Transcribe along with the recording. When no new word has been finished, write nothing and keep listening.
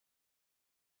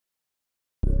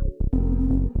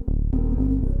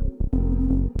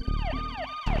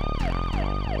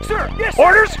sir! Yes, sir!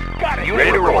 Orders? Got it!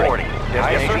 Unit reporting.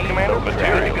 Yes, sir, Commander.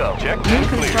 Good to go. Check. New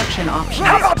construction options.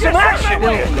 How about some action?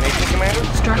 Building. Destination, Commander.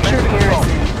 Structure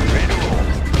garrison. Ready to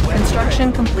roll.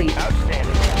 Construction complete.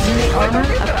 Outstanding. Unit armor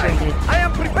upgraded. I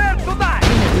am prepared to die!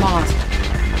 Unit lost.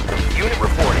 Unit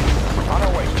reporting. On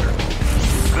our way, sir.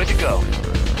 Good to go.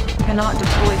 Cannot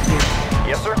deploy here.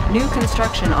 Yes, sir. New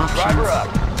construction options. Driver up.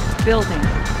 Building.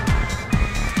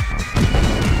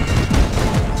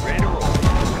 Ready to roll.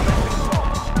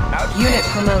 Unit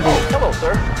promoted. Hello,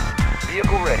 sir.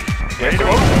 Vehicle ready. Ready to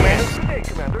roll, Commander. Good day,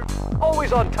 Commander.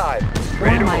 Always on time.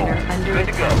 Ready to Ore roll. miner under Good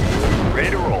to go. attack. Ready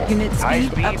to roll. Unit High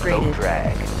speed speed, low upgraded.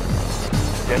 drag.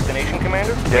 Destination,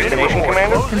 Commander. Destination,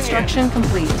 Commander. Construction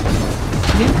complete.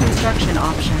 New construction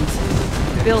options.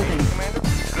 Building. Commander.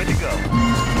 Good to go.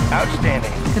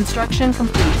 Outstanding. Construction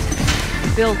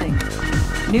complete. Building.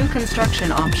 New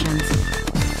construction options.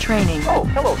 Training. Oh,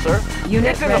 hello, sir.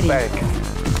 Unit It's in ready. the bank.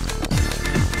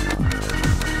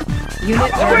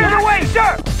 Unit Clear the ready. way,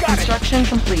 sir! Got it! Construction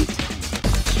complete.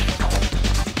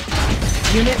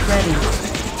 Unit ready.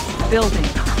 Building.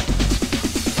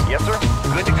 Yes, sir.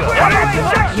 Good to go.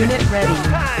 Unit ready.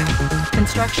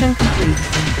 Construction complete.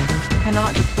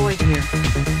 Cannot deploy here.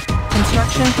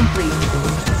 Construction complete.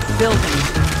 Building.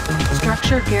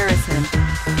 Structure garrison.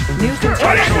 New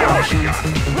construction options.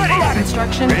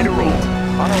 Construction complete.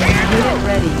 Unit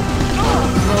ready.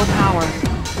 Low power.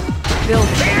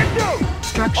 Building.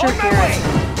 Structure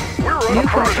garrison. New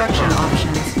construction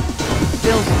options.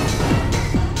 Building.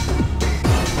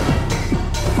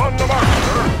 On the mark,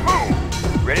 sir.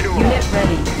 Move. Ready to roll. Unit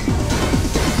ready.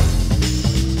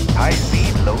 High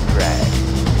speed, low drag.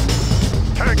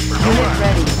 Unit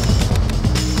ready.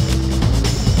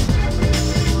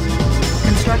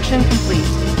 Construction complete.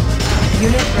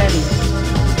 Unit ready.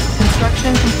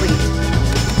 Construction complete.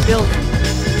 Building.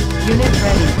 Unit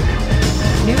ready.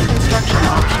 New construction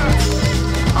options.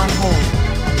 On hold.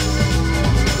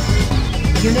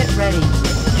 Unit ready.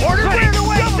 Order clear the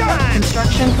way, sir!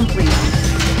 Construction complete.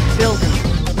 Building.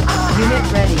 Unit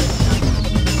ready.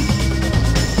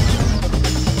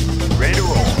 Ready to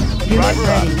roll. Unit Driver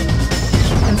ready.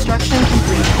 Construction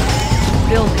complete.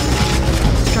 Building.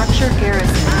 Structure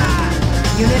garrison.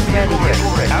 Unit ready.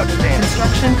 Outstanding.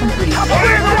 Construction complete.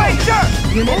 Clear the way, sir!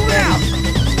 Unit ready.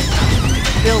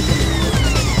 Building.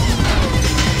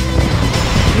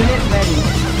 Unit ready.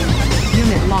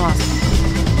 Unit lost.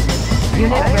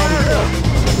 Unit ready.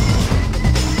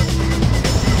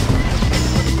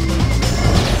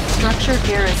 Structure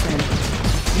garrison.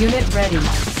 Unit ready.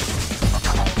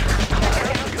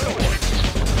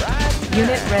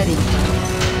 Unit ready.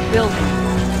 Building.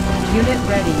 Unit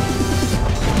ready.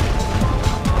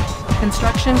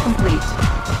 Construction complete.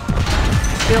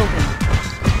 Building.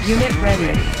 Unit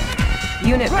ready.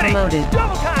 Unit promoted.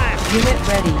 Double time! Unit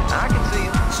ready. I can see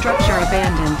him. Structure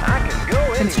abandoned. I can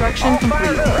go in. Construction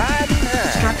complete.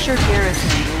 Structure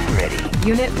garrison. Ready.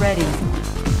 Unit ready.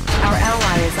 Our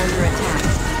ally is under attack.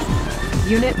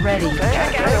 Unit ready.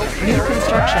 New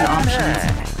construction options.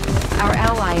 Our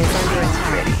ally is under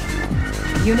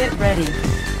attack. Unit ready.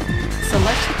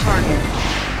 Select target.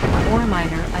 Ore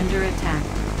miner under attack.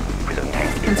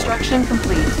 Construction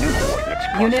complete.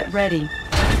 Unit ready.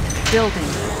 Building.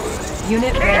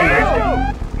 Unit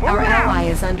ready. Our ally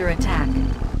is under attack.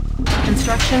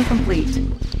 Construction complete.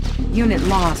 Unit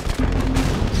lost.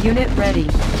 Unit ready.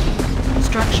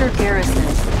 Structure garrison.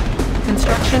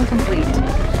 Construction complete.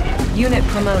 Unit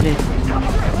promoted.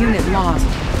 Unit lost.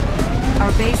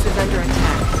 Our base is under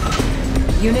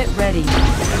attack. Unit ready.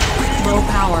 Low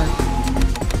power.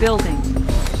 Building.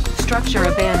 Structure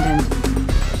abandoned.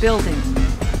 Building.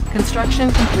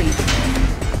 Construction complete.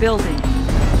 Building.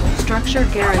 Structure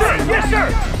garrison. Yes, sir!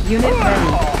 Unit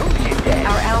ready.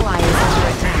 Our ally is under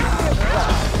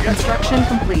attack. Construction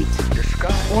complete.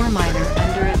 Ore miner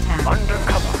under attack.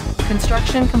 Undercover.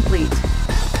 Construction complete.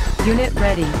 Unit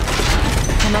ready.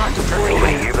 Cannot deploy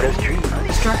here. but it's true.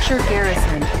 Structure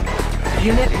garrison.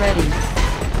 Unit ready.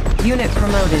 Unit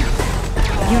promoted.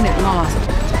 Unit lost.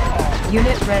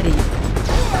 Unit ready.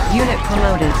 Unit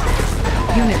promoted.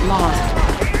 Unit lost.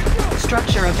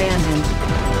 Structure abandoned.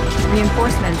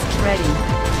 Reinforcements ready.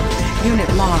 Unit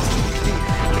lost.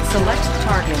 Select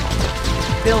target.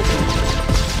 Building.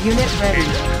 Unit ready.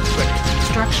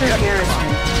 Structure garrison.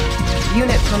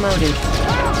 Unit promoted.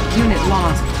 Unit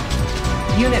lost.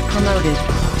 Unit promoted.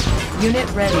 Unit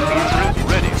ready.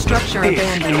 Structure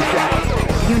abandoned.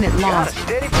 Unit lost.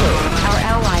 Our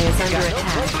ally is under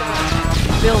attack.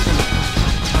 Building.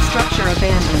 Structure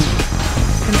abandoned.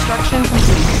 Construction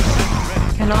complete.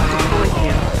 Cannot deploy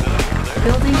here.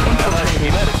 Building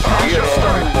infiltrated. Capture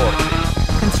started.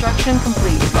 Construction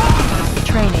complete.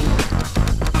 Training.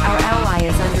 Our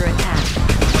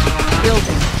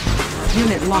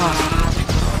Unit lost.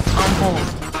 On hold.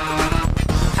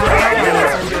 Our ally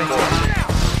is under attack.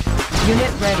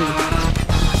 Unit ready.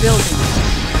 Building.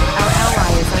 Our ally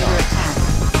is under attack.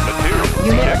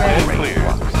 Unit ready.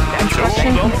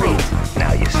 Construction complete.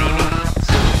 Now you see me?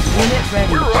 Unit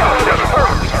ready.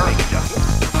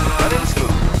 Running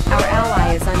smooth. Our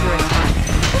ally is under attack.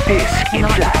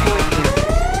 Cannot deploy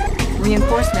here.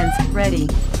 Reinforcements ready.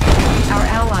 Our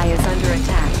ally is under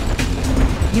attack.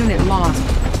 Unit lost.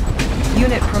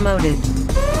 Unit promoted.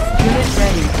 Unit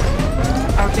ready.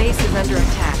 Our base is under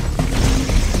attack.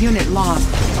 Unit lost.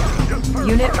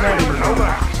 Unit ready.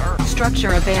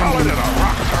 Structure abandoned.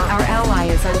 Our ally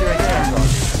is under attack.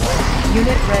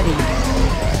 Unit ready.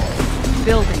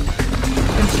 Building.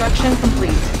 Construction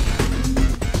complete.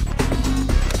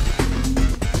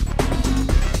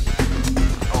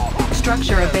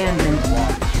 Structure abandoned.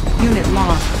 Unit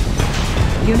lost.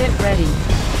 Unit ready.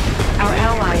 Our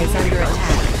ally is under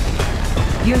attack.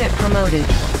 Unit promoted.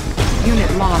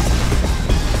 Unit lost.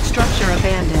 Structure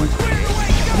abandoned.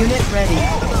 Unit ready.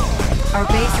 Our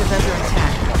base is under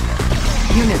attack.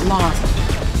 Unit lost.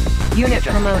 Unit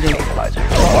promoted.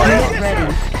 Unit ready.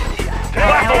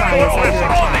 Our ally is under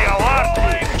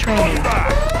attack. Training.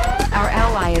 Our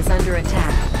ally is under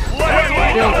attack.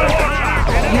 Building.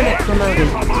 Unit promoted.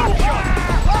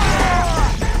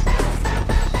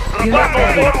 Unit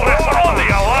ready.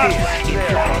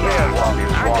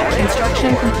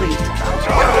 Construction complete.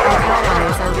 Our ally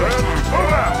is under attack.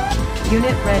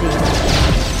 Unit ready.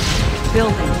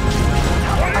 Building.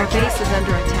 Our base is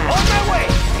under attack.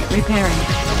 Repairing.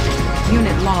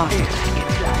 Unit lost.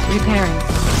 Repairing.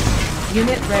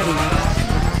 Unit ready.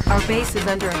 Our base is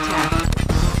under attack.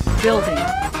 Building.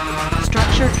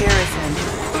 Structure garrison.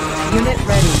 Unit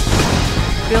ready.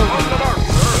 Building.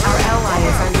 Our ally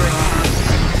is under attack.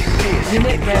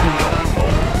 Unit ready.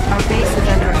 Our base is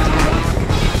under attack.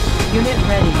 Unit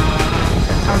ready.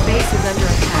 Our base is under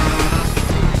attack.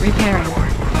 Repairing.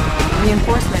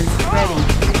 Reinforcements ready.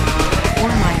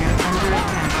 Ore miner under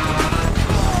attack.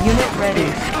 Unit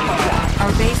ready.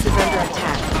 Our base is under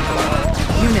attack.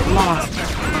 Unit lost.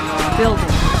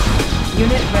 Building.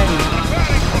 Unit ready.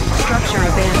 Structure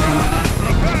abandoned.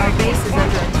 Our base is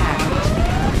under attack.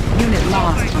 Unit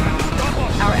lost.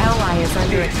 Our ally is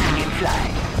under attack.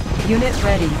 Unit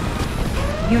ready.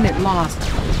 Unit lost.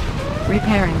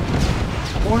 Repairing.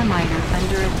 Ore miner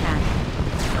under attack.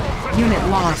 Unit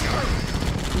lost.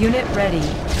 Unit ready.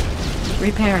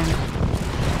 Repairing.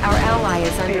 Our ally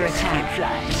is under attack.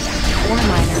 Ore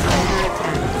miner under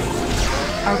attack.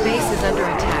 Our base is under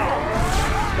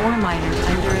attack. Ore miner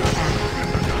under attack.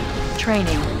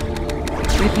 Training.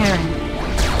 Repairing.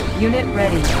 Unit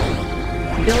ready.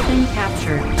 Building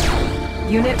captured.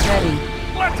 Unit ready.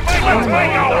 Ore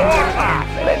miner under attack.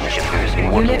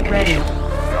 Unit ready.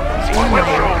 Ore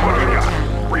miner under attack.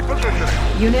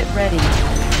 Unit ready.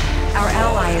 Our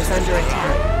ally is under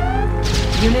attack.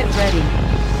 Unit ready.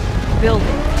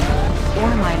 Building.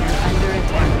 Ore miner under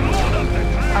attack.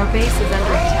 Our base is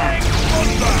under attack.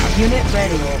 Unit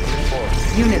ready.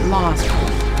 Unit lost.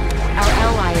 Our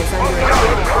ally is under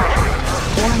attack.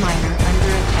 Ore miner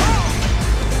under attack.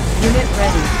 Unit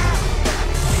ready.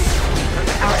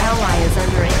 Our ally is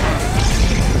under attack.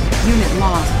 Unit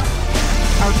lost.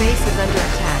 Our base is under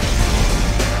attack.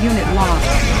 Unit lost.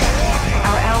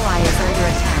 Our ally is under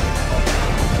attack.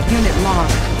 Unit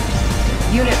lost.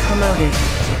 Unit promoted.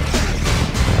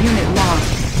 Unit lost.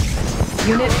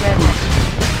 Unit ready.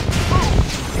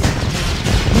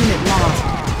 Unit lost.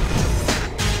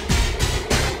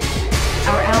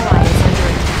 Our ally is under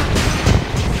attack.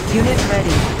 Unit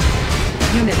ready.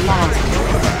 Unit lost.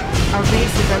 Our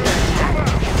base is under attack.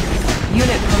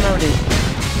 Unit promoted.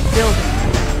 Building.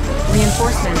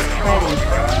 Reinforcements ready.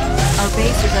 Our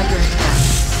base is under attack.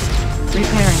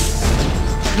 Repairing.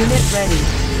 Unit ready.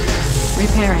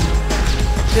 Repairing.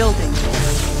 Building.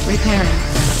 Repairing.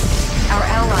 Our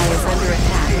ally is under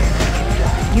attack.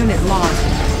 Unit lost.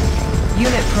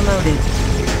 Unit promoted.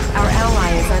 Our ally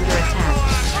is under attack.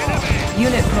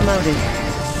 Unit promoted.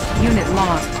 Unit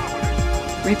lost.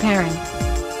 Repairing.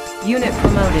 Unit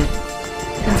promoted.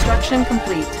 Construction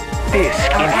complete.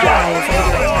 Our ally is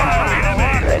under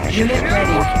attack. Unit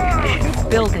ready.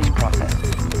 Building.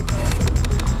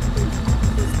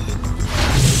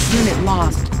 Unit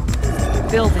lost.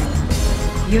 Building.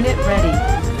 Unit ready.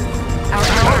 Our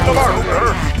ally is under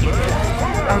attack.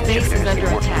 Our base is under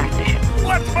attack.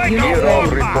 Unit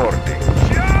ready.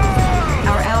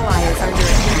 Our ally is under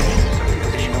attack.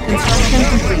 Construction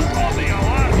complete.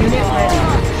 Unit ready.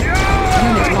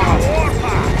 Unit lost.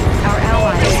 Our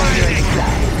ally is under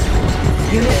attack.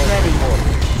 Unit ready.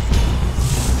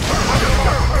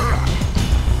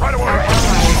 Our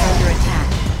ally is under attack.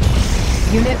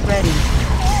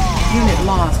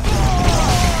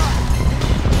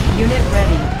 Unit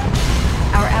ready.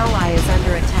 Our ally is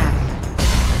under attack.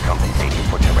 Compensating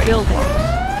for terrain. Building.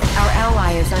 Our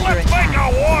ally is under Let's make attack.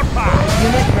 a warpath!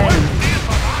 Unit ready.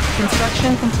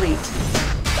 Construction complete.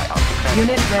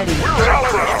 Unit ready.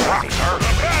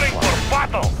 Preparing for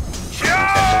battle!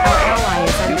 Our ally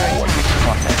is under attack.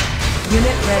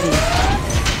 Unit ready.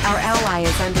 Our ally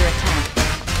is under attack.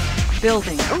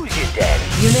 Building. Who's your daddy?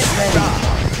 Unit ready.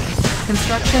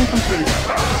 Construction complete.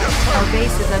 Our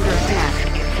base is under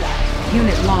attack.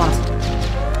 Unit lost.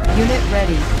 Unit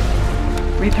ready.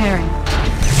 Repairing.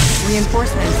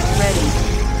 Reinforcements ready.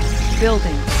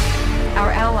 Building. Our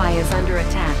ally is under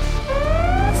attack.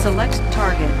 Select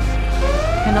target.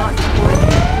 Cannot deploy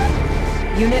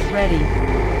here. Unit ready.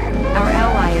 Our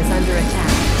ally is under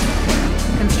attack.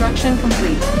 Construction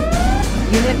complete.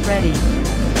 Unit ready.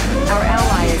 Our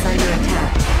ally is under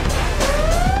attack.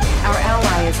 Our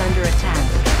ally is under attack.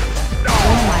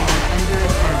 One miner under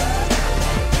attack.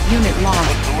 Unit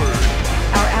lost.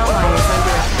 Our ally is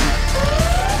under attack.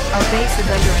 Our base is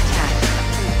under attack.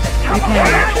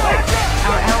 Repairing.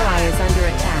 Our ally is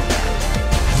under attack.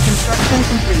 Construction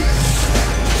complete.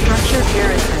 Structure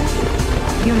garrison.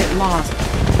 Unit lost.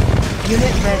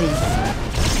 Unit ready.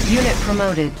 Unit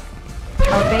promoted.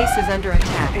 Our base is under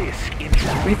attack.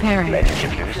 Repairing.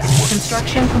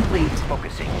 Construction complete.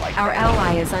 Our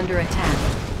ally is under attack.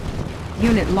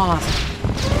 Unit lost.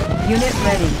 Unit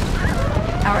ready.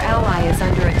 Our ally is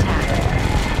under attack.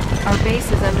 Our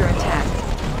base is under attack.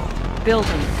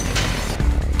 Building.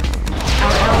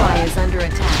 Our ally is under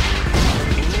attack.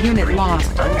 Unit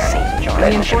lost.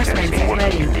 Reinforcements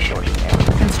ready.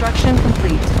 Construction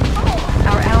complete.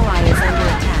 Our ally is under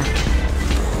attack.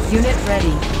 Unit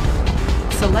ready.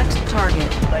 Select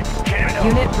target.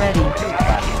 Unit ready.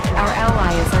 Our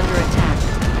ally is under attack.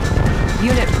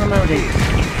 Unit promoted.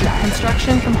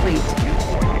 Construction complete.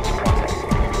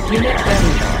 Unit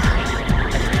ready.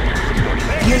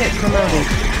 Unit promoted.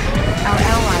 Our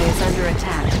ally is under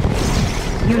attack.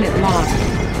 Unit lost.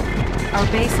 Our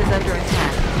base is under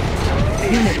attack.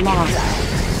 Unit lost.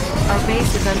 Our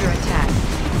base is under attack.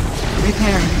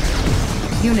 Repairing.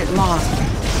 Unit lost.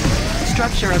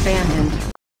 Structure abandoned.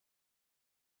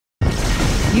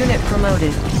 Unit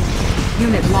promoted.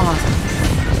 Unit lost.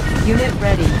 Unit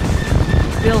ready.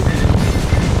 Building.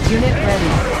 Unit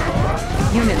ready.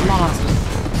 Unit lost.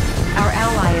 Our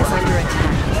ally is under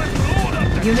attack.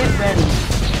 Unit ready.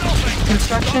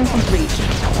 Construction complete.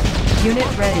 Unit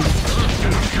ready.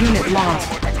 Unit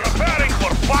lost. Preparing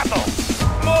for battle!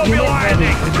 Unit ready.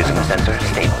 Prism sensor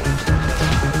stable.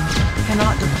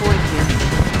 Cannot deploy here.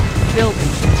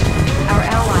 Building. Our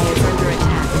ally is under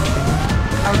attack.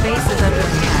 Our base is under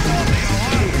attack.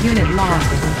 Unit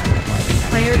lost.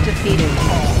 Player defeated.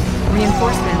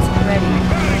 Reinforcements ready.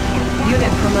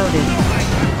 Unit promoted.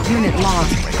 Unit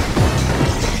lost.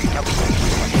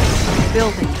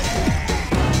 Building.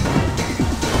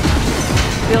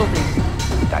 Building.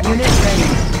 Unit ready.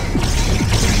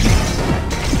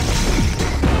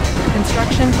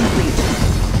 Construction complete.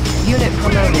 Unit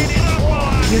promoted.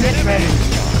 Unit ready.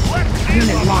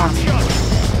 Unit lost.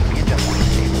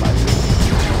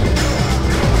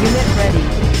 Unit ready.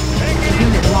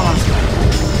 Unit lost.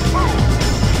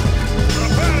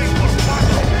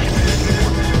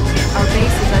 Our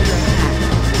base is under attack.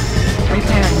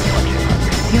 Repairing.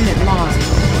 Unit lost.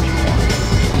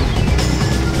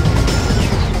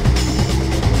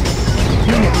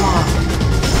 Unit lost.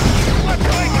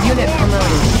 Unit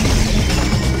promoted.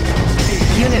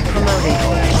 Unit promoted.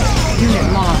 Unit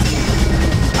lost.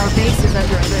 Our base is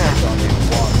under attack.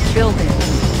 Building.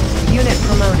 Unit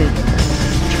promoted.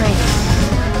 Training.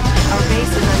 Our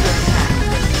base is under attack.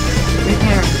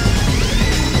 Repairing.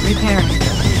 Repairing.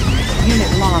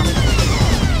 Unit lost.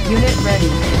 Unit ready.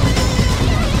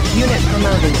 Unit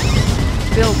promoted.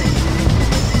 Building.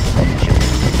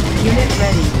 Unit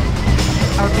ready.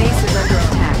 Our base is under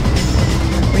attack.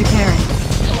 Repairing.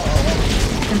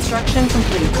 Construction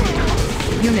complete.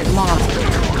 Unit lost.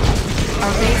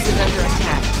 Our base is under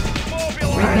attack.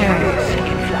 Repairing.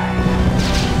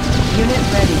 Unit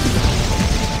ready.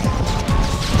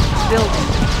 Building.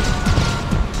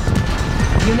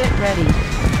 Unit ready.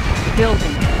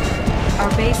 Building. Our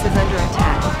base is under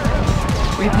attack.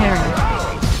 Repairing.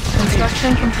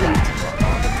 Construction complete.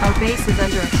 Our base is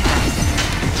under attack.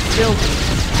 Building.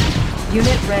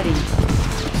 Unit ready.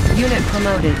 Unit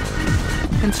promoted.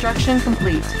 Construction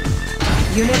complete.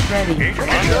 Unit ready.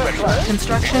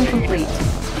 Construction complete.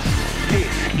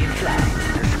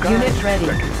 Unit ready.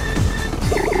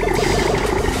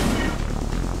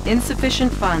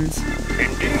 Insufficient funds.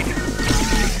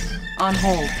 On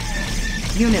hold.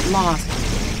 Unit lost.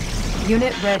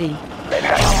 Unit ready.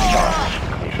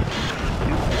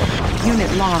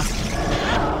 Unit lost.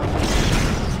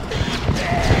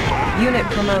 Unit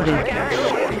promoted.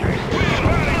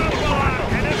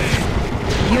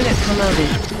 Unit promoted.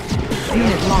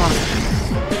 Unit lost.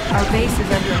 Our base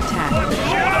is under attack.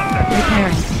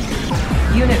 Repairing.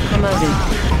 Unit promoted.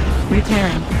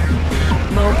 Repairing.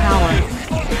 Low power.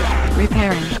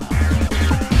 Repairing.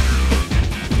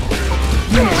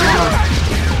 Unit lost.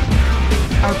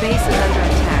 Our base is under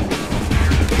attack.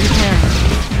 Repairing.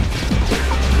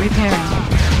 Repairing.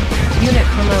 Unit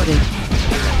promoted.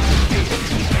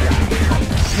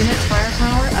 Unit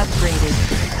firepower upgraded.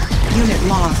 Unit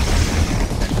lost.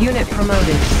 Unit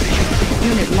promoted.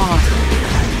 Unit lost.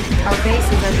 Our base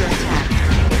is under attack.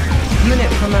 Unit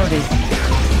promoted.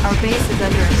 Our base is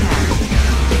under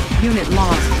attack. Unit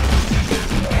lost.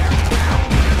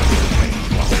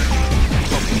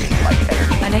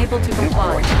 Unable to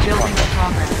comply. Building in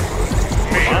progress.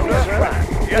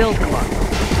 Building.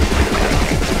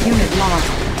 Unit lost.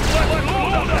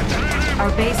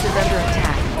 Our base is under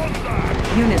attack.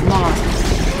 Unit lost.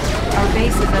 Our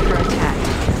base is under attack.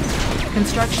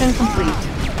 Construction complete.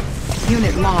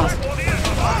 Unit lost.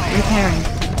 Repairing.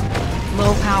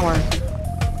 Low power.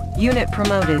 Unit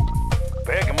promoted.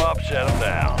 Pick 'em up, set 'em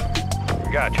down.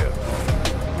 Gotcha.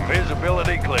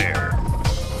 Visibility clear.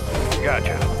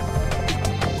 Gotcha.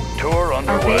 Tour Our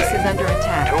underway. base is under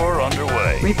attack. Tour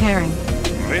underway. Repairing.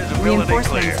 Visibility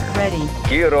Reinforcements clear. ready.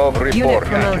 Gear of Unit report.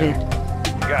 promoted.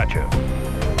 Gotcha.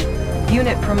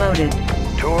 Unit promoted.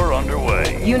 Tour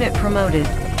underway. Unit promoted.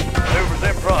 Maneuvers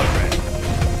in progress.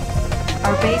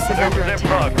 Our base is under Maneuvers in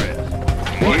attack. progress.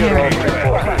 Gear of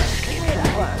report.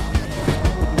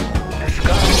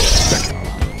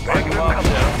 Pick 'em up,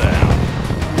 set 'em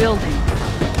down. Building.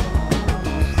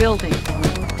 Building.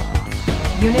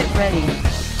 Unit ready.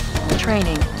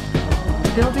 Training.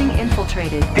 Building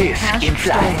infiltrated. Disk Cache in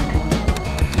flight.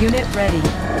 stolen. Unit ready.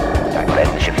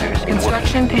 Direct shifters in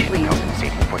Construction working condition. complete.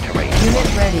 Compensating for terrain. Unit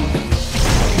ready.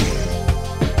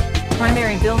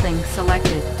 Primary building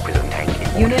selected. Prism tank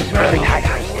in Unit order. ready. High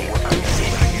state.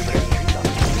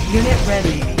 Unit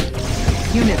ready.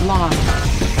 Unit lost.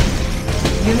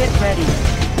 Unit ready.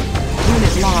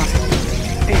 Unit lost.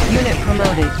 Unit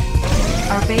promoted.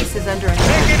 Our base is under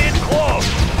attack. Take it in close.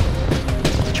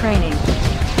 Training.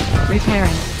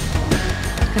 Repairing.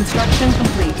 Construction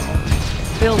complete.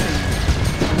 Building.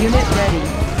 Unit ready.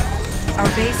 Our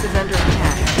base is under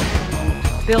attack.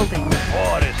 Building.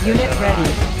 What is Unit ready.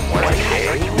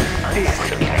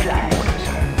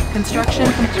 Construction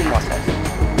complete.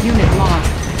 Unit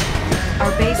lost.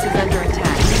 Our base is under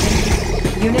attack.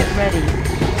 Unit ready.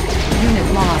 Unit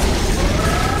lost.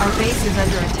 Our base is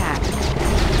under attack.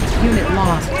 Unit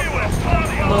lost.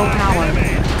 Low power.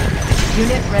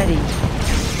 Unit ready.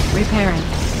 Repairing.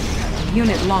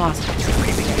 Unit lost.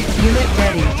 Unit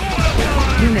ready.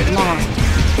 Unit lost.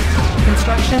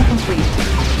 Construction complete.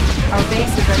 Our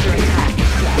base is under attack.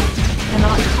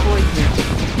 Cannot deploy here.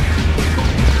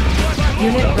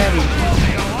 Unit ready.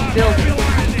 Building.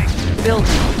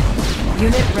 Building.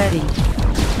 Unit ready.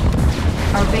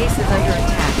 Our base is under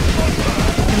attack.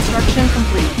 Construction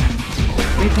complete.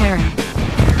 Repairing.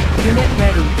 Unit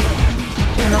ready.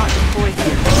 Cannot deploy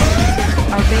here.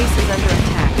 Our base is under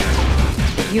attack.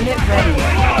 Unit ready.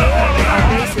 Our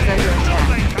base is under attack.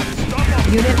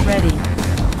 Unit ready.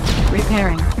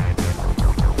 Repairing.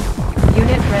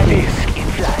 Unit ready.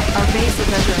 Our base is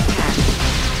under attack.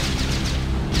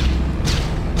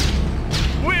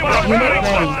 Unit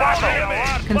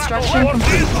ready. Construction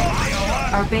complete.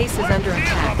 Our base is under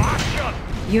attack.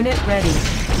 Unit ready.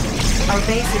 Our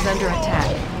base is under attack.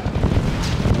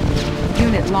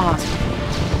 Unit lost.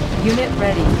 Unit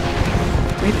ready.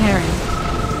 Repairing.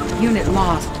 Unit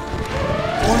lost.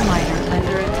 Ore miner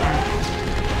under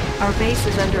attack. Our base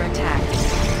is under attack.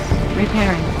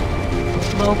 Repairing.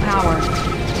 Low power.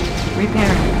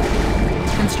 Repairing.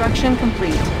 Construction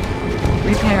complete.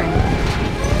 Repairing.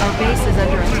 Our base is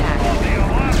under attack.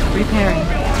 Repairing.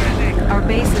 Our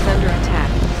base is under attack.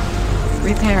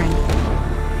 Repairing.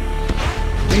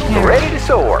 Repairing. Ready to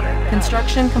soar.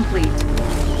 Construction complete.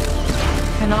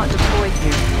 Cannot deploy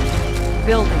here.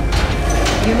 Building.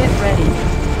 Unit ready.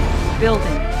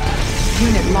 Building.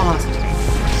 Unit lost.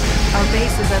 Our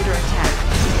base is under attack.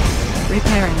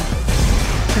 Repairing.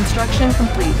 Construction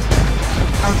complete.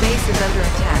 Our base is under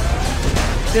attack.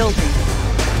 Building.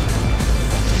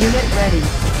 Unit ready.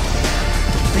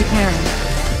 Repairing.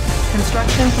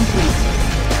 Construction complete.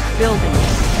 Building.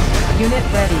 Unit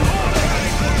ready.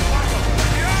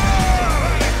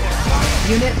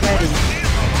 Unit ready.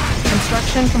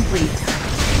 Construction complete.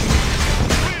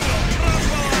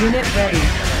 Unit ready.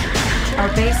 Our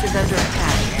base is under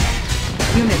attack.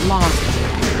 Unit lost.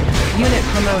 Unit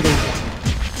promoted.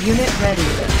 Unit ready.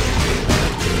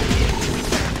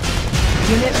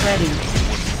 Unit ready.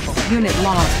 Unit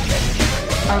lost.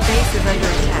 Our base is under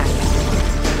attack.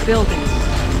 Building.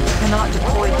 Cannot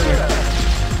deploy here.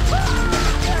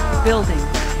 Building.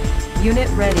 Unit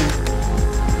ready.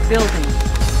 Building.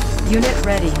 Unit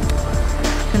ready.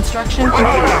 Construction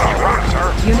complete.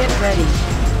 Unit ready.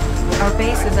 Our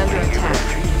base is under attack.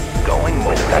 Going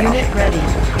with Unit ready.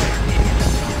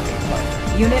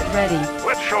 Unit ready.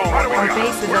 Let's show them Our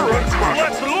base is under attack.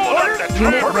 Let's load up the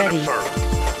Unit ready.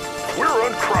 We're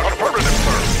uncrushable. Affirmative,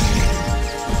 sir.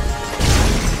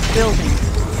 Building.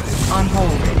 On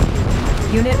hold.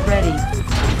 Unit ready.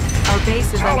 Our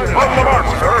base is under On the attack. mark,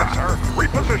 sir.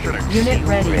 Repositioning. Unit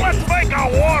ready. Let's make a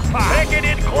warpath. Take it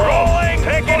in close. Rolling.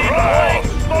 Take it in close.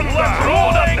 Let's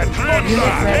load up the troops.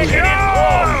 Unit ready. Take it in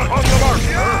close. On the mark,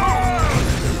 sir.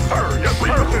 Sir, yes,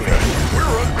 repositioning.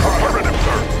 We're uncrushable,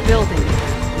 sir. Building.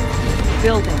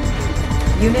 Building.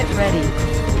 Unit ready.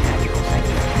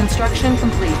 Construction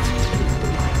complete.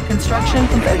 Construction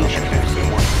complete.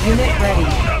 Unit ready.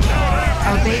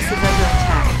 Our base is under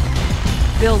attack.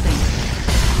 Building.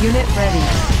 Unit ready.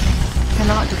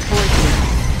 Cannot deploy here.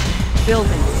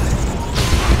 Building.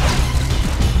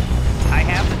 I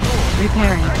have the tools.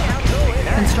 Repairing.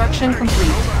 Construction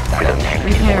complete.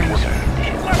 Repairing.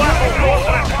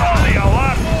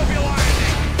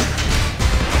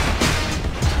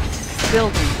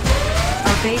 Building.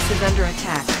 Our base is under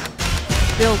attack.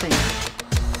 Building.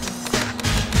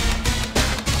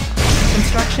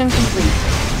 Construction complete.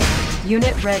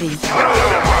 Unit ready.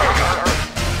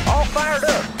 All fired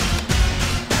up.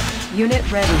 Unit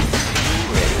ready.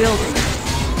 Building.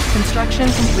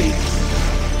 Construction complete.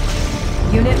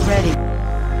 Unit ready.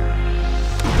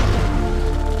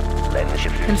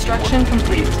 Construction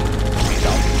complete.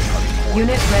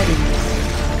 Unit ready.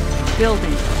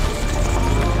 Building.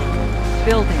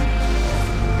 Building.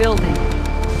 Building.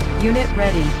 Unit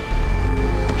ready.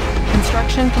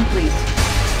 Construction complete.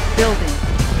 Building.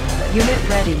 Unit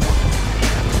ready.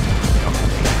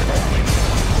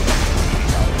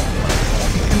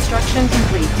 Construction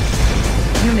complete.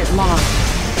 Unit lost.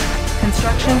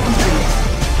 Construction complete.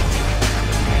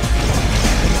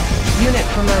 Unit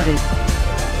promoted.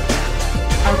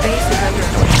 Our base is under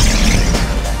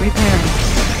attack.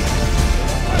 Repairing.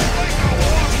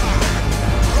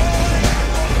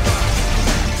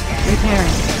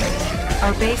 Repairing.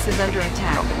 Our base is under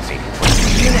attack.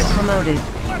 Unit promoted.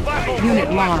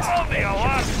 Unit lost.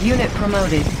 Unit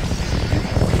promoted.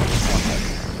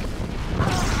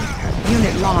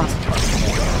 Unit lost.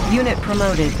 Unit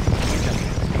promoted.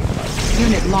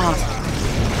 Unit lost.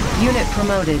 Unit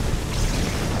promoted.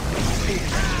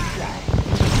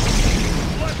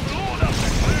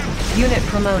 Unit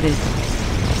promoted.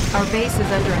 Our base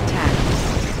is under attack.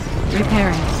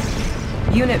 Repairing.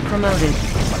 Unit promoted.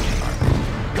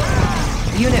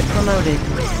 Unit promoted.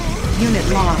 Unit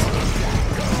lost.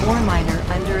 Ore miner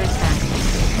under attack.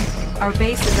 Our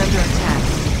base is under attack.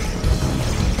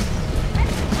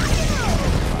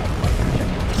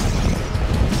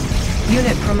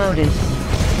 Unit promoted.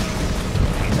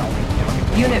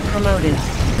 Unit promoted.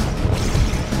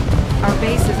 Our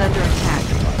base is under attack.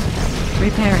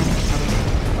 Repairing.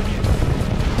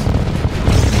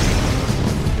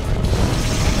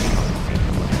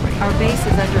 Our base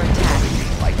is under attack.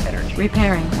 Light energy.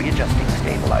 Repairing. Readjusting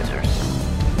stabilizers.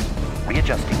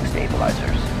 Readjusting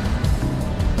stabilizers.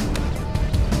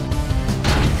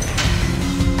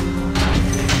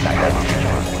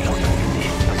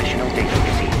 Positional data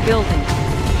received. Building.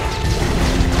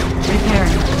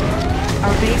 Repairing.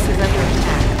 Our base is under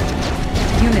attack.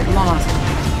 Unit lost.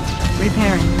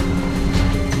 Repairing.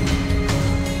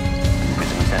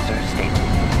 Prism sensor stable.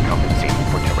 Compensating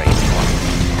for terrain loss.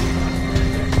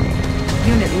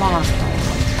 Unit lost.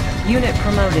 Unit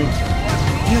promoted.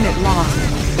 Unit lost.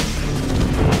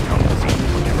 Compensating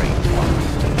for terrain loss.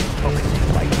 Focusing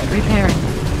light energy. Repairing.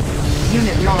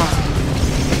 Unit lost.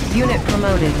 Unit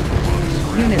promoted.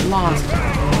 Unit lost.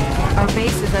 Our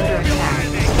base is under attack.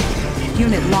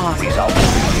 Unit lost.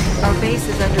 Our base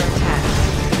is under attack.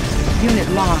 Unit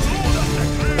lost.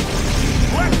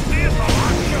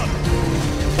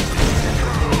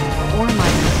 Ore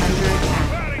miner under attack.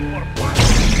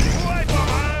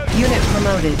 Unit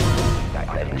promoted.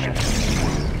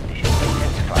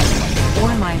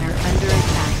 Ore miner under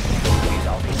attack.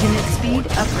 Unit speed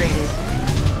upgraded.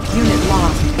 Unit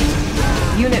lost.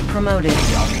 Unit promoted.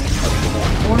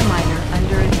 Ore miner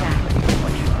under attack.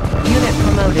 Unit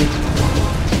promoted.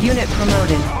 Unit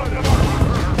promoted.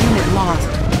 Unit lost.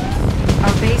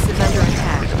 Our base is under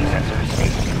attack.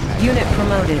 Unit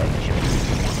promoted.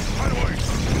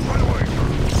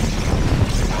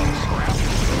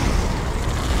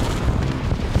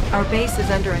 Our base is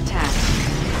under attack.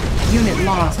 Unit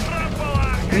lost.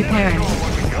 Repairing.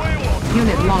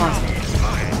 Unit lost.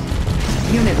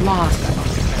 Unit lost.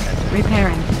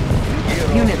 Repairing.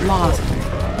 Unit lost.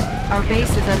 Our base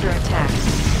is under attack.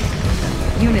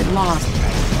 Unit lost.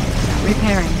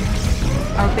 Repairing.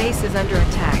 Our base is under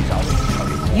attack.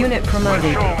 Unit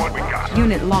promoted.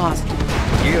 Unit lost.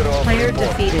 Player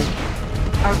defeated.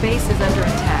 Our base is under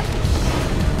attack.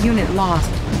 Unit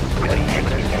lost.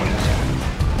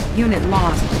 Unit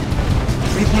lost.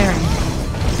 Repairing.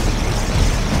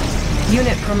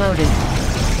 Unit promoted.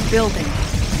 Building.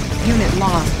 Unit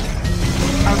lost.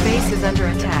 Our base is under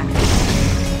attack.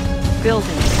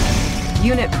 Building.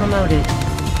 Unit promoted.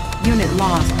 Unit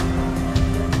lost.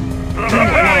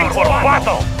 Preparing for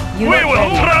battle! We Unit will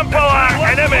ready. trample our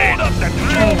enemies!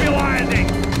 Training.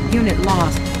 Unit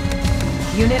lost.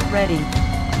 Unit ready.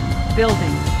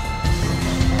 Building.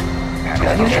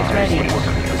 Unit ready.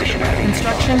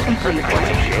 Construction complete.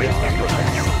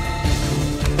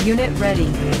 Unit ready.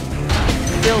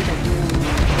 Building.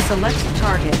 Select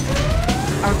target.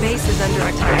 Our base is under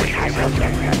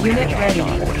attack. Unit ready.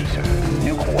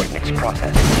 New coordinates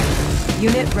processed.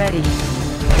 Unit ready.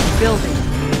 Building.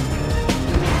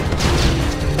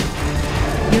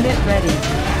 Unit ready.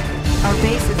 Our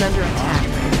base is under attack.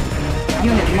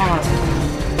 Unit lost.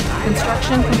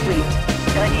 Construction complete.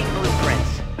 Studying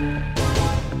blueprints.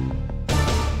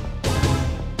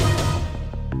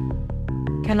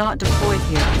 Cannot deploy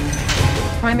here.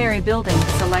 Primary building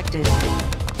selected.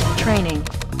 Training.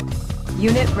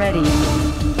 Unit ready.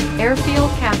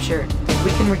 Airfield captured.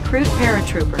 We can recruit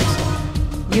paratroopers.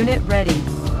 Unit ready.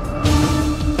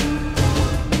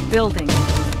 Building.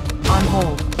 On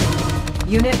hold.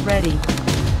 Unit ready.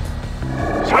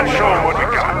 Let's show 'em what we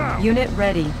got. Unit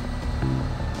ready.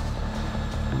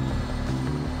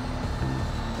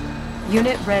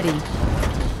 Unit ready.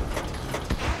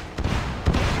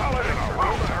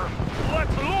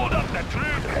 Let's load up the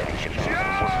troops.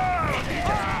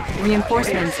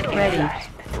 Reinforcements ready.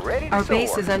 Ready to Our soar.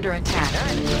 base is under attack.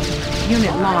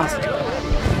 Unit lost.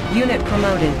 Unit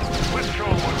promoted. Let's show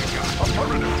 'em what we got.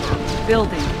 Affirmative, sir.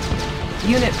 Building.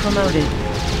 Unit promoted.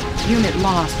 Unit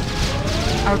lost.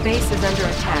 Our base is under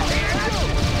attack.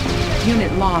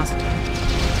 Unit lost.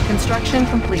 Construction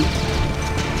complete.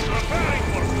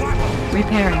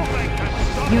 Repairing.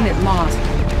 Unit lost.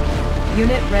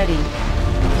 Unit ready.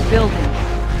 Building.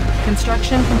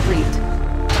 Construction complete.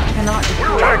 Cannot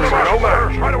deploy. Thanks, no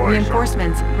matters. Right away, sir.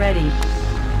 Reinforcements ready.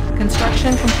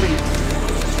 Construction complete.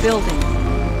 Building.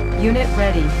 Unit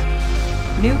ready.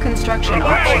 New construction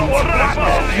options.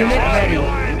 Unit ready.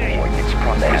 Coordinates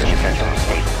processed. Defensive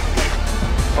state.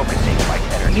 Focusing light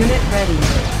energy. Unit ready.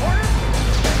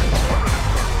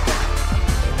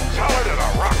 Solid as a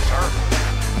rock, sir.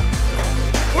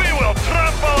 We will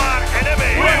trample our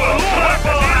enemies! We will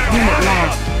trample our Unit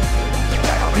lost.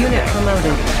 Unit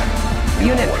promoted.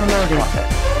 Unit promoted.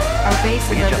 Our base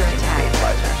is under attack.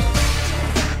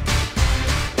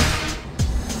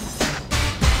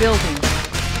 Building.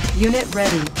 Unit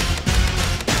ready.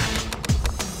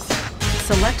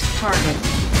 Select target.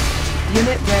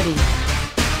 Unit ready.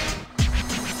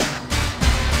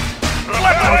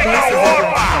 Our base is under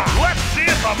attack. Let's see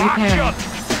some Repairing. action!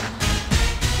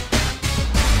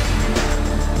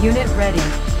 Unit ready.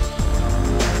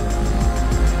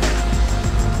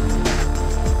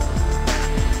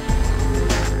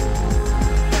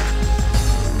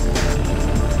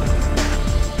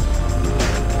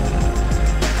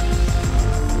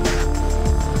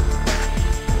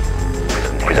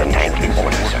 Prism tank in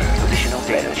order, sir. Positional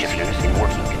data shifters in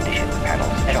working condition.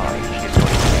 Panels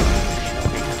charged.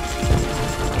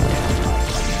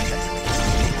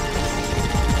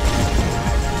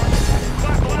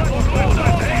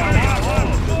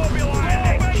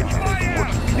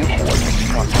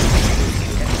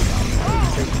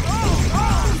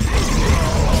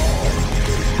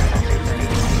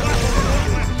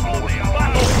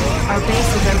 Our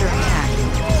base is under attack.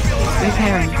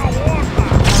 Repairing. Our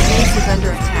base is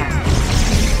under attack.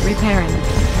 Repairing.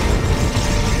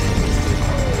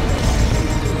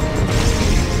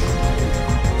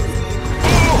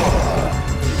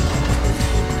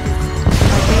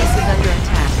 Our base is under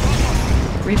attack.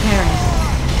 Repairing.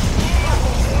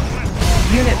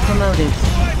 Unit promoted.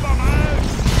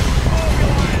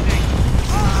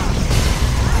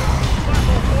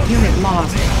 Unit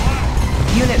lost.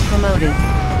 Unit promoted.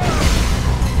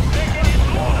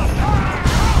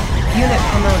 Unit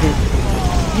promoted.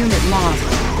 Unit lost.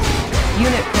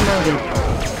 Unit promoted.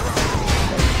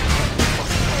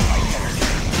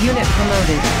 Unit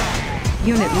promoted.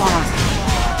 Unit lost.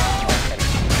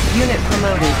 Unit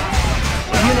promoted.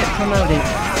 Unit promoted.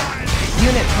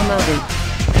 Unit promoted.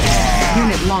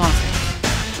 Unit lost.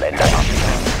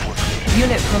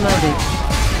 Unit promoted.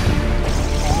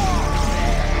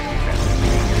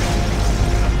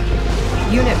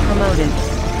 Unit promoted.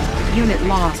 Unit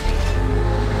lost.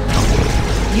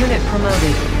 Unit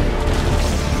promoted.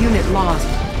 Unit lost.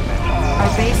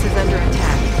 Our base is under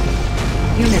attack.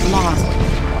 Unit lost.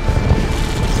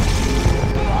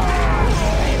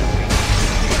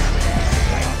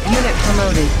 Unit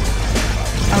promoted.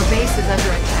 Our base is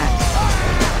under attack.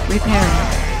 Repairing.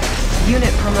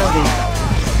 Unit promoted.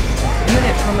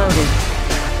 Unit promoted.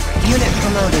 Unit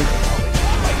promoted.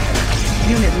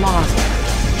 Unit lost.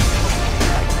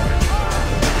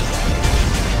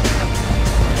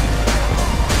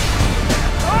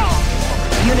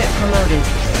 Unit promoted.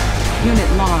 Unit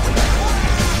lost.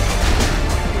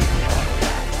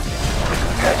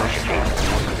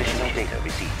 Positional data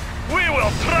received. We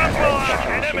will trample our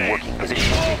In enemy! working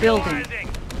position. Building.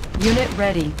 Unit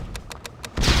ready.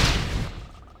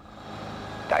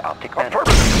 Dioptic manner.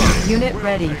 Affirmative, sir. Unit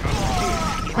ready.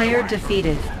 Player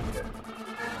defeated.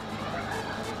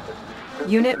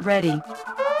 Unit ready.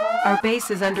 Our base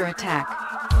is under attack.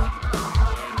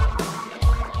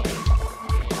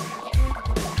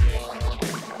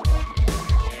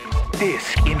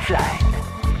 Disk in flight.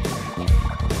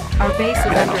 Our base is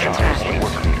under attack.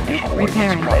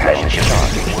 Repairing.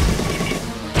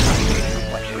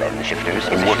 Lens shifters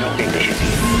in working condition.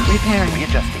 Repairing.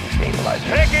 Readjusting stabilizer.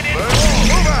 Take it in!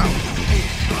 Move out!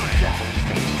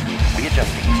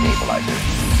 Readjusting stabilizer.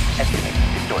 Estimating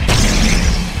distortion.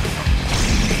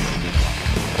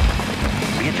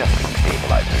 Readjusting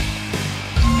stabilizer.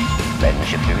 Lens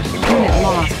shifters in Unit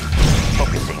lost.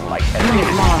 Focusing light and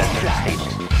Unit lost. stable.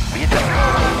 Readjusting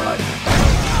stabilizer.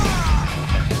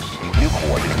 New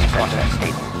coordinates process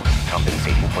stable.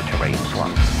 Compensating for terrain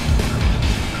swamps.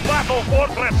 Battle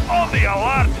fortress on the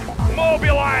alert!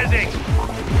 Mobilizing!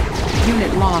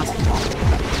 Unit lost.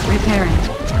 Repairing.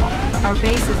 Our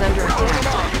base is under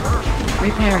attack.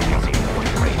 Repairing.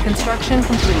 Construction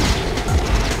complete.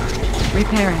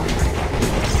 Repairing.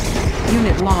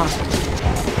 Unit lost.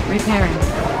 Repairing.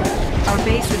 Our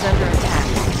base is under attack.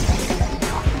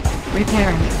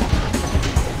 Repairing.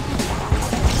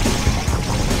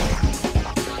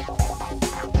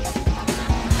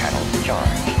 Panels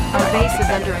charged. Our base is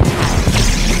under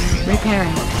attack.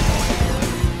 Repairing.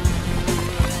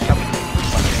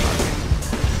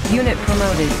 Unit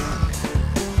promoted.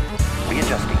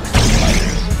 Readjusting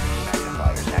stabilizers.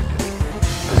 Magnifiers activated.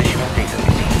 Positional data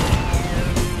received.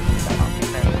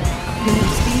 Unit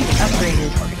speed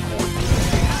upgraded.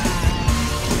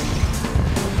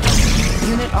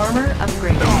 Unit armor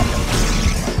upgraded.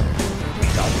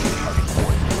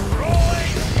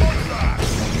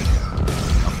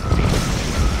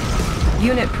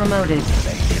 Unit promoted.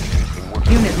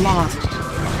 Unit lost.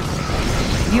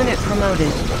 Unit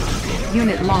promoted.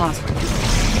 Unit lost.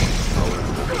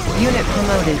 Unit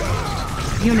promoted.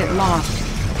 Unit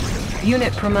lost.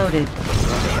 Unit promoted.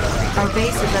 Our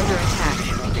base is under attack.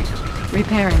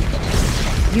 Repairing.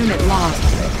 Unit lost.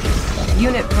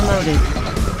 Unit promoted.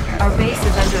 Our base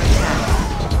is under attack.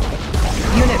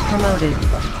 Unit promoted.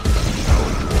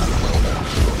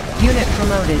 Unit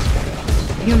promoted.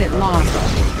 Unit lost.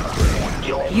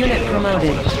 Unit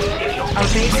promoted. Our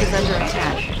base is under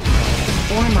attack.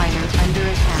 Ore miner under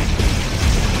attack.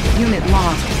 Unit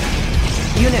lost.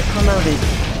 Unit promoted.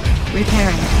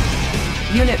 Repairing.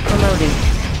 Unit promoted.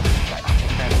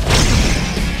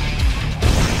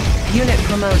 Unit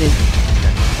promoted.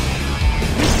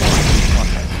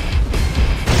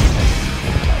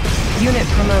 Unit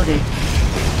promoted.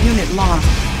 Unit lost.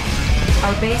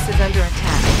 Our base is under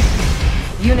attack.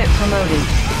 Unit promoted.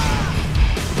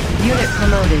 Unit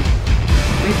promoted.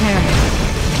 Repairing.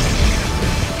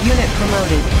 Unit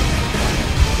promoted.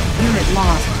 Unit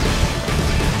lost.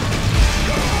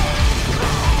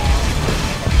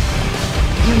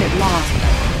 Unit lost.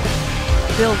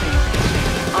 Building.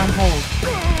 On hold.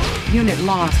 Unit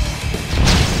lost.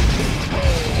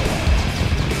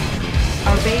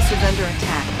 Our base is under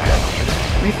attack.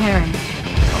 Repairing.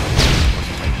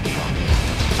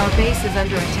 Our base is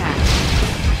under attack.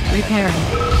 Repairing.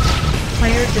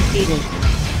 Player defeated.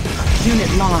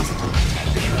 Unit lost.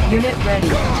 Unit ready.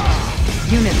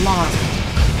 Unit lost.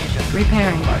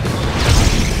 Repairing.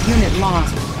 Unit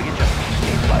lost.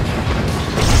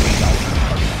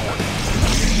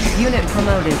 Unit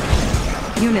promoted.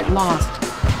 Unit lost.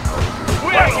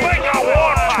 We are making a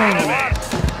war! Training.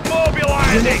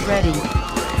 Mobilizing! Unit ready.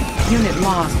 Unit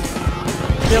lost.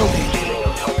 Building.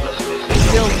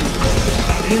 Building.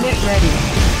 Unit ready.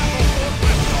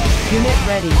 Unit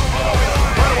ready.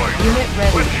 Unit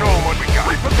ready. Let's show them what we got.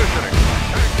 Repositioning.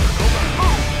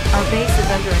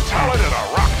 under attack. Solid as a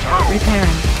rock, sir.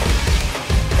 Repairing.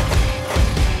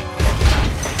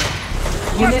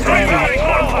 Unit ready.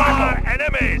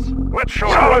 Enemies! Let's show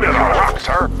solid as a rock,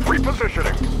 sir.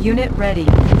 Repositioning. Unit ready.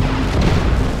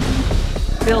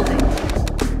 Building.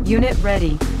 Unit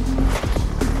ready.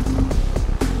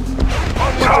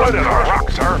 Solid as a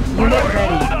rock, sir. Unit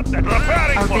ready.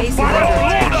 Our base is under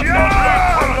attack.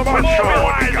 Let's show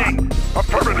what we got.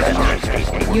 Affirmative,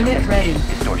 sir. Unit ready.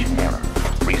 Distortion error.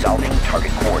 Resolving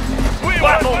target coordinates. We're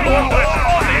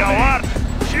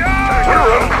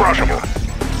uncrushable.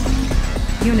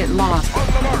 Unit lost. On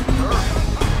the mark, sir.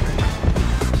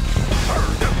 Sir,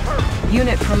 yes, sir.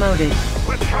 Unit promoted.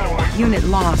 Let's show it. Unit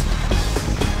lost.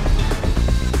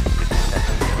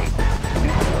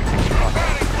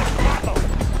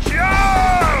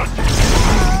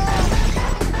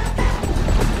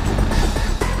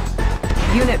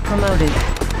 Unit promoted.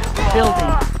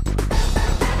 Building.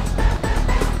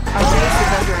 Our base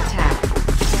is under attack.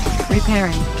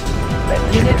 Repairing.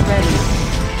 Unit ready.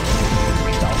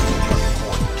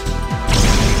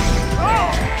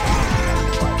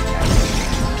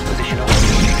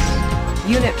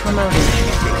 Unit promoted.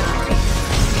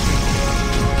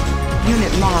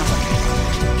 Unit lost.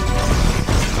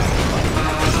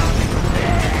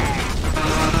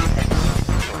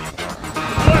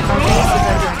 Our base is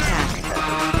under attack.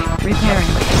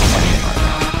 Repairing.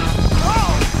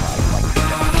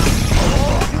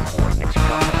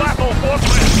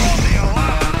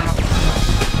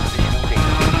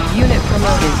 Unit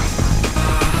promoted.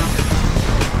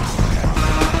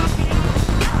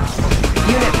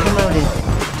 Unit promoted.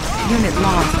 Unit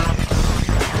lost.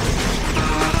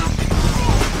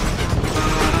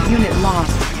 Unit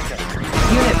lost.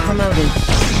 Unit promoted.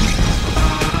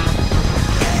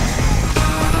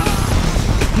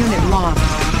 Unit lost.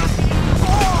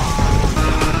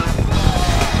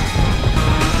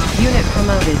 Unit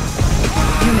promoted.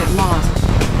 Unit lost.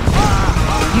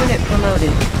 Unit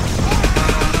promoted.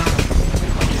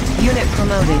 Unit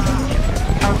promoted.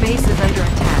 Our base is under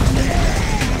attack.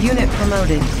 Unit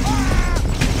promoted.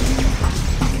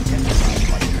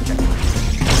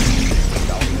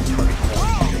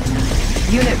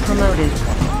 Unit promoted.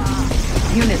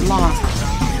 Unit lost.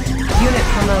 Unit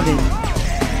promoted.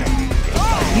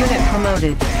 Unit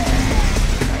promoted.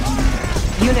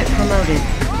 Unit promoted.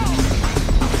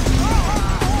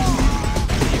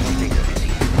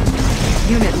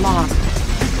 Unit lost.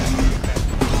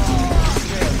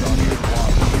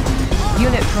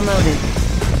 Unit promoted.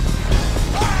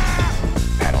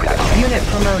 Unit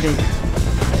promoted.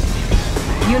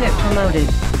 Unit promoted.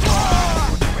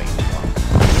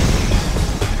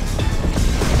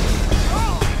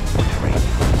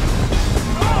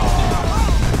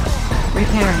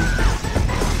 Repairing.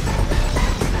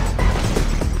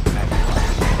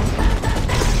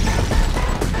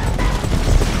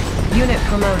 Unit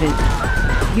promoted.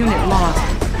 Unit lost.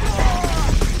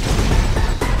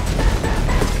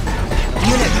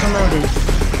 Unit promoted.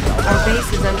 Our base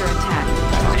is under attack.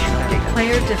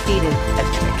 Player defeated.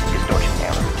 Distortion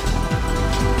error.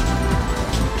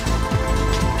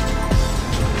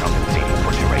 Compensating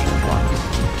for terrain flux.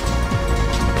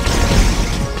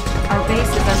 Our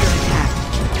base is under attack.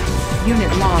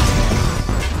 Unit lost.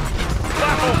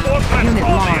 Unit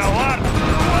lost.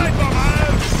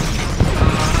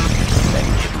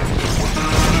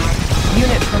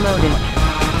 Unit promoted.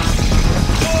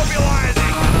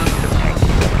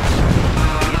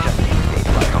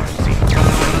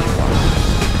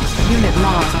 Unit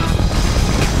lost.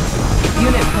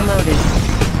 Unit promoted.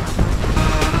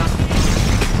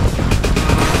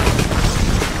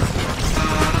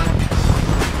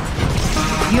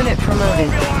 Unit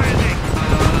promoted.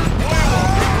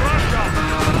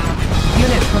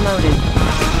 Unit promoted.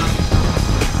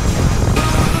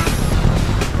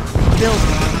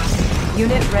 Building.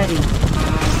 Unit ready.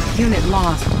 Unit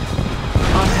lost.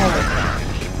 On hold.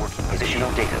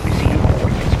 Positional data received.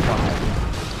 Coordinates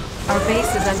processed. Our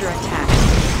base is under attack.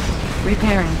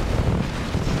 Repairing.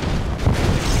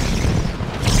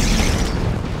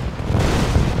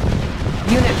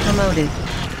 Unit promoted.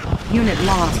 Unit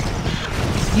lost.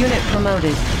 Unit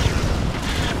promoted.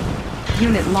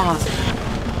 Unit lost.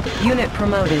 Unit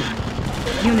promoted.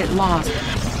 Unit lost.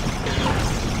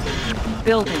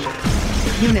 Building.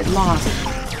 Unit lost.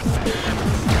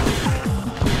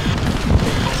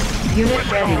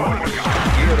 Unit ready.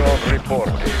 Gear off report.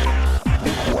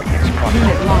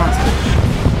 Unit lost.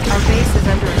 Our base is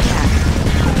under attack.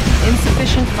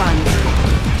 Insufficient funds.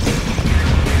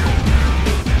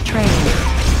 Training.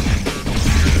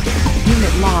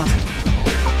 Unit lost.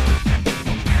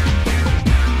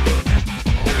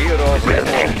 Gear off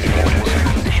report.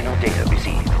 Positional data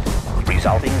received.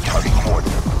 Resolving target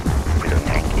coordinates. Prism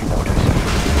tank in orders.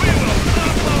 We will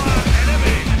topple our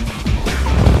enemy!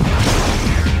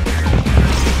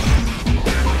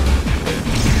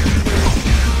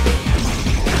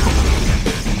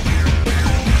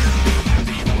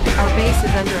 Our base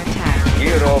is under attack.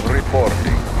 Gear of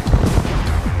reporting.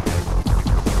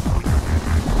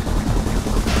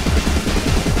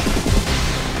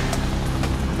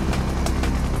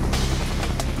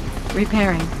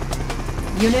 Repairing.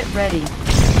 Unit ready.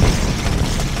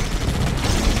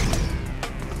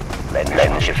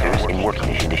 Lens shifters in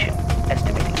working condition.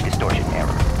 Estimating distortion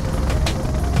error.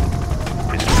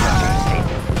 Prism sensor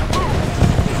stable.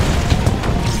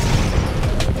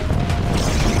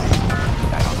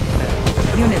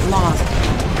 Unit lost.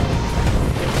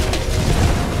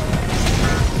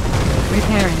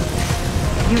 Repairing.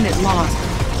 Unit lost.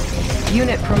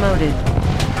 Unit promoted.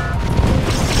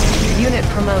 Unit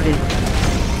promoted.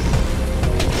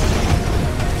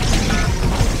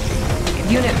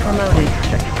 Unit promoted.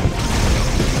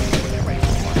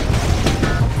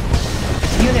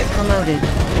 Unit promoted.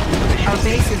 Our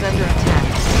base is under attack.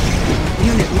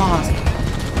 Unit lost.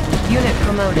 Unit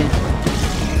promoted.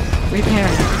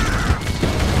 Repairing.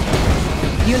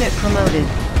 Unit promoted.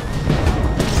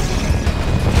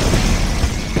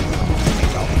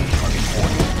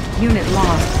 Unit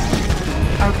lost.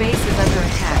 Our base is under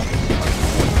attack.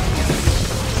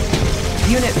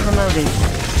 Unit promoted.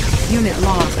 Unit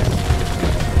lost.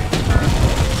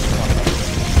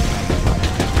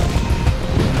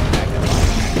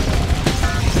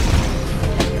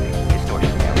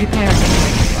 Repairing.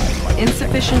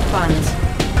 Insufficient funds.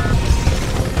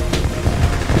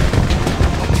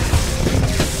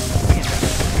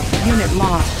 Unit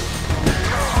lost.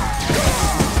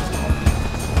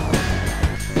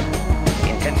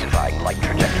 Intensifying light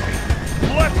trajectory.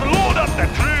 Let's load up the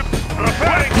troops!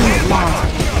 Preparing Unit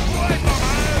lost.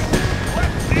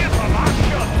 Let's see some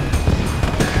action!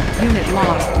 Unit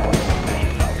lost.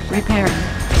 Repairing.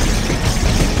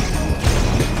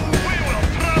 We will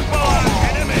trample our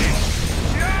enemies!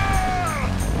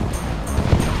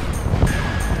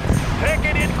 Take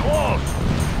it in close!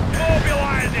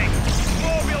 Mobilizing!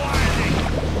 Mobilizing!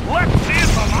 Let's see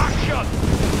some action!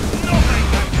 Nothing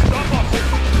can stop us!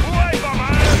 Wave them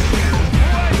out!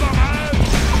 Wave them out!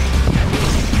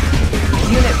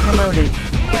 Unit promoted.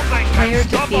 Nothing Player can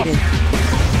stop defeated. us!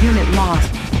 Unit lost.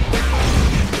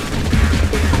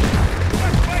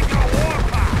 Let's make a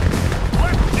warpath!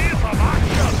 Let's see some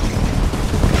action!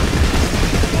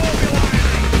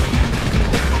 Mobilizing!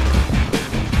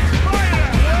 Fire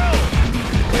at will!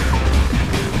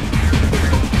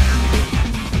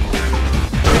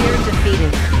 Player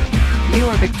defeated. You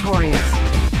are victorious.